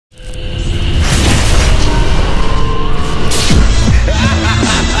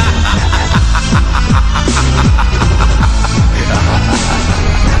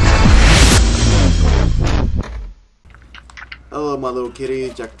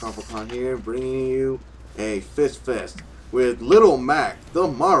Kiddies Jack Again here, bringing you a fist fest with Little Mac the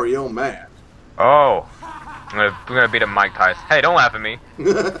Marioman. Oh, I'm gonna beat up Mike Tyson. Hey, don't laugh at me.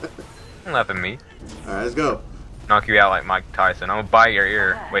 Don't laugh at me. Alright, let's go. Knock you out like Mike Tyson. I'm gonna bite your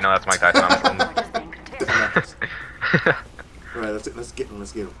ear. Wait, no, that's Mike Tyson. Alright, let's get him.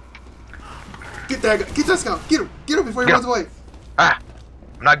 Get that guy. Get that guy. Get him before he runs away. Ah,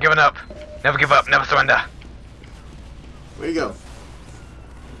 I'm not giving up. Never give up. Never surrender. Where'd he go?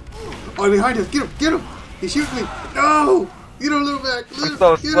 Oh, behind us. Get him. He's shooting me. No. Get him, Little Mac. I'm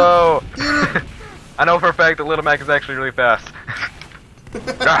so slow. Get him. I know for a fact that Little Mac is actually really fast.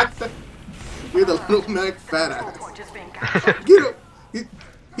 Ah. You're the Little Mac fat ass. Get him.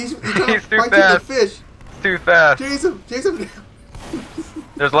 He's trying to too fight fast. the fish. It's too fast. Chase him down.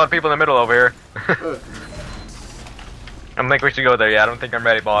 There's a lot of people in the middle over here. I don't think we should go there yet. I don't think I'm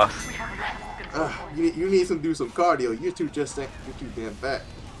ready, boss. You need to do some cardio. You're too damn fat.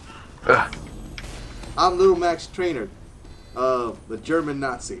 I'm Little Mac's trainer, the German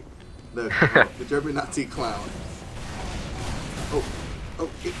Nazi, the German Nazi clown. Oh,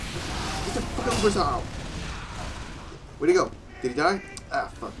 get the fuck over out. Where'd he go? Did he die? Ah,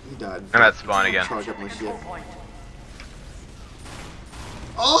 fuck, he died. I'm at spawn again. Charge up my shit.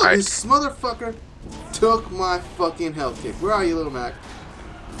 Oh, right. This motherfucker took my fucking health kick. Where are you, Little Mac?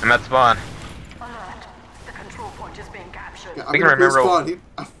 I'm at spawn. The control point is being captured. Yeah, I can remember. I'm trying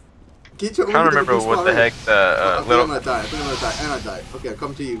to remember what the heck the Little. I'm gonna die. And I died. Okay, I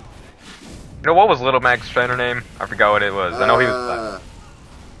come to you. You know what was Little Mac's trainer name? I forgot what it was. I know he was black.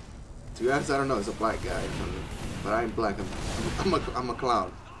 To be honest, I don't know. It's a black guy, but I ain't black. I'm a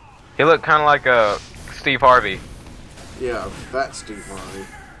clown. He looked kind of like Steve Harvey. Yeah, fat Steve Harvey.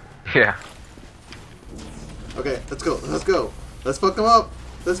 Yeah. Okay, let's go. Let's fuck them up.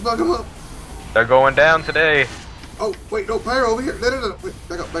 They're going down today. Oh, wait, no, Pyro over here. No. Wait,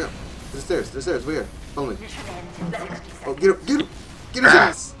 back up. The stairs, we're here. Only. Oh, get him. Get his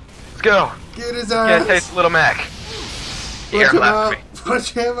ass. Let's go. Get his ass. Can't taste Little Mac. Here, left me.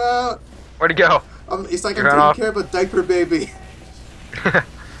 Punch him out. Where'd he go? It's like I'm taking care of a diaper baby.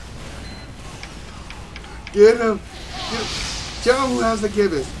 Get him. Show him who has the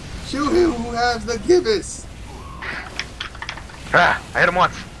gibbous. Show him who has the gibbous. Ah, I hit him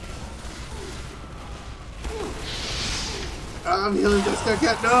once. I'm healing this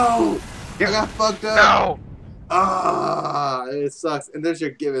guy. No! I got fucked up. No! Ah, it sucks. And there's your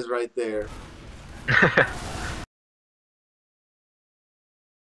gibbous right there.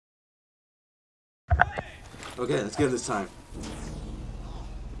 Okay, let's get it this time.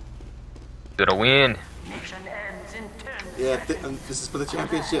 Did a win. Yeah, this is for the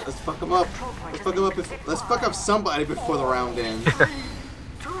championship. Let's fuck them up. Let's fuck up somebody before the round ends.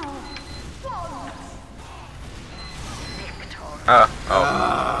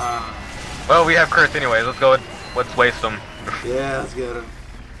 Well, we have Chris anyways. Let's go. Let's waste them. Yeah, let's get him.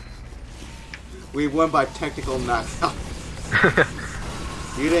 We won by technical knockout.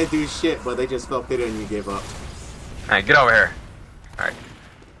 You didn't do shit, but they just felt pity and you gave up. Alright, get over here. Alright.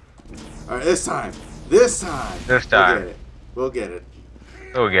 Alright, this time. We'll get it.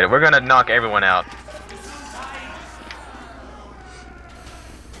 We're gonna knock everyone out.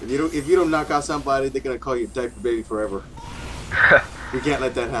 If you don't knock out somebody, they're gonna call you diaper baby forever. We can't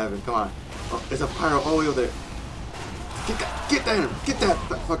let that happen. Come on. Oh, there's a pyro all the way over there. Get that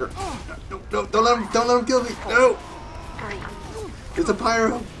fucker. No, don't let him kill me. No. It's a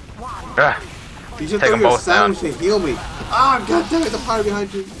pyro. You should throw your sound to heal me. Ah, god damn it, the pyro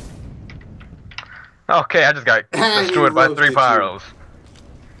behind you. Okay, I just got destroyed by 3 pyros.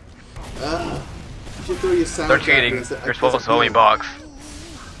 You should throw your sound. They're cheating. You're supposed to only box.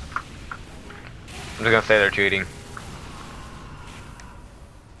 I'm just gonna say they're cheating.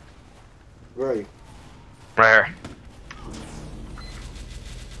 Where are you? Right here.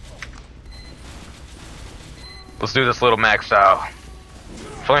 Let's do this Little Mac style.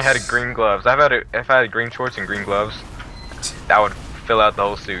 If I only had green gloves. If I had green shorts and green gloves, that would fill out the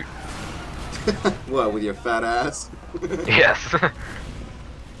whole suit. What, with your fat ass? Yes.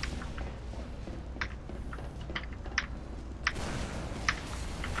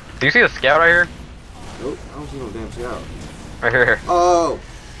 Do you see a scout right here? Nope, I don't see no damn scout. Right here. Oh,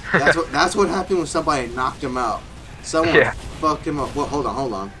 that's what happened when somebody knocked him out. Someone fucked him up. Well, hold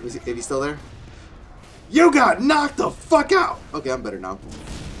on. Is he still there? You got knocked the fuck out. Okay, I'm better now.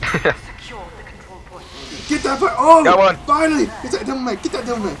 Get that part. Oh, got one. Finally. Get that devil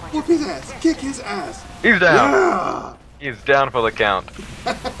man. Whoop his ass. Kick his ass. He's down. Yeah. He's down for the count.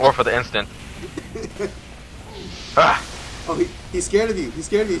 Or for the instant. Ah. Oh, he's scared of you. He's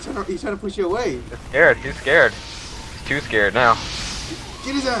trying to push you away. He's scared. He's too scared now.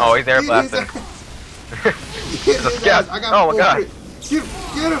 Get his ass. Oh, he's air Get his blasting. ass. Get It's a his scout. ass. I got Oh my full god. crit.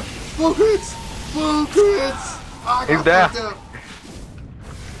 Get him. Full crits. Full crits. Oh, I He's got down. fucked up.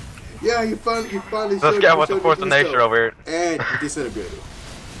 Yeah, you finally Let's showed get you with the showed force your of blue nature stuff. over here. And you disintegrated.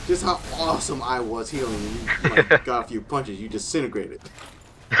 Just how awesome I was healing. You like, got a few punches. You disintegrated.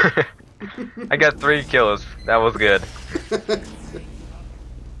 I got 3 kills. That was good.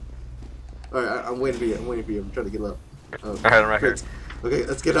 Alright, I'm waiting for you. I'm trying to get up. Oh, Alright, I'm right here. Okay,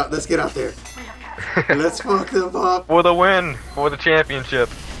 let's get out. Let's get out there. Let's fuck them up. For the win. For the championship.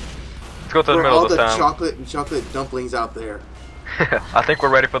 Let's go to the For middle all this the time. chocolate dumplings out there. I think we're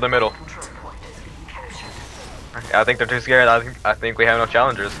ready for the middle. I think they're too scared. I think we have no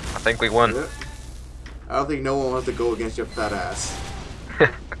challengers. I think we won. Yep. I don't think no one wants to go against your fat ass.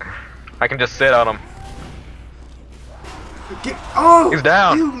 I can just sit on him. He's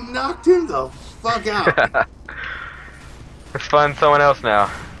down. You knocked him the fuck out. Let's find someone else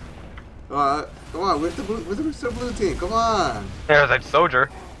now. Come on, where's the blue team? Come on. There's that soldier.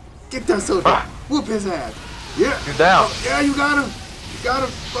 Get that soldier. Ah. Whoop his ass. Yeah. He's down. Oh, yeah, you got him. You got him.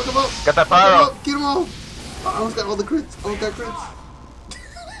 Fuck him up. Got that Fuck him pyro. up. Get him all. I almost got all the crits.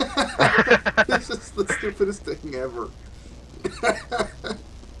 This is the stupidest thing ever.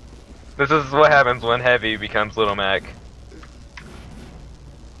 This is what happens when Heavy becomes Little Mac.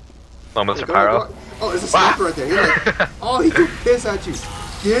 Oh, Mr. Pyro. Oh, there's a sniper right there. You're like, oh, he can piss at you.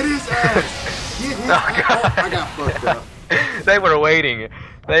 Get his ass. Get his ass. Oh, I got fucked up. They were waiting.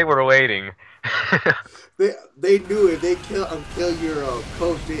 They were waiting. They knew if they kill your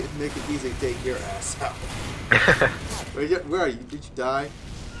coach, they make it easy to take your ass out. Where are you? Did you die?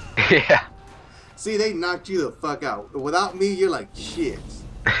 Yeah. See, they knocked you the fuck out. Without me, you're like shit.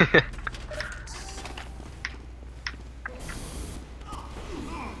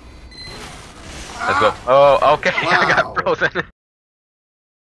 Let's go. Oh, okay. I Wow. got frozen.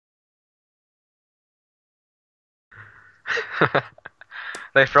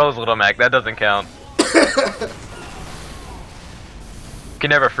 They froze Little Mac. That doesn't count. You can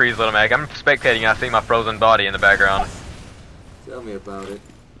never freeze Little Mac. I'm spectating. I see my frozen body in the background. Tell me about it.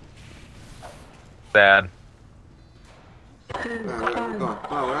 Sad. Alright, come on,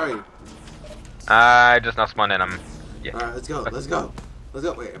 where are you? I just not spawned in. Yeah. Alright, let's go. Wait, let's go. For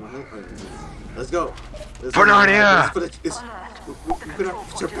Narnia! We're gonna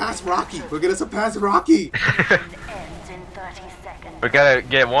surpass Rocky. We're gonna surpass Rocky. Ends in 30 seconds. We gotta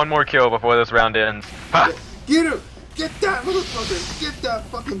get one more kill before this round ends. Ha! Get him! Get that motherfucker! Get that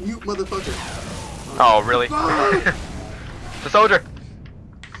fucking mute motherfucker! Oh, really? Fuck! The soldier!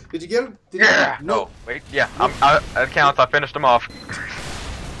 Did you get him? Did Yeah! You? No, wait, yeah. That counts. I finished him off.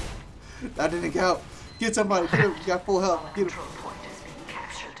 That didn't count. Get somebody. Get him. You got full health. Get him. Control point is being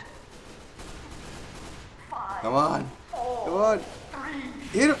captured. Come on. Come on.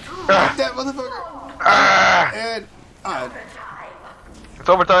 Hit him. Get that motherfucker. Ah! And It's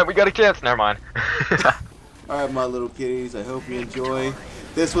overtime. We got a chance. Never mind. alright, my little kitties. I hope you enjoy.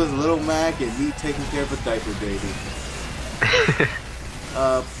 This was Little Mac and me taking care of a diaper baby.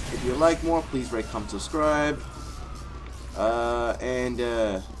 If you like more, please rate, comment, subscribe. I don't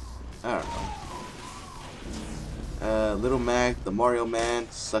know. Little Mac, the Marioman,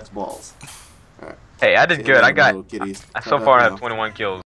 sucks balls. Alright. Hey, I did good. I got. Little kitties. I so far have 21 kills.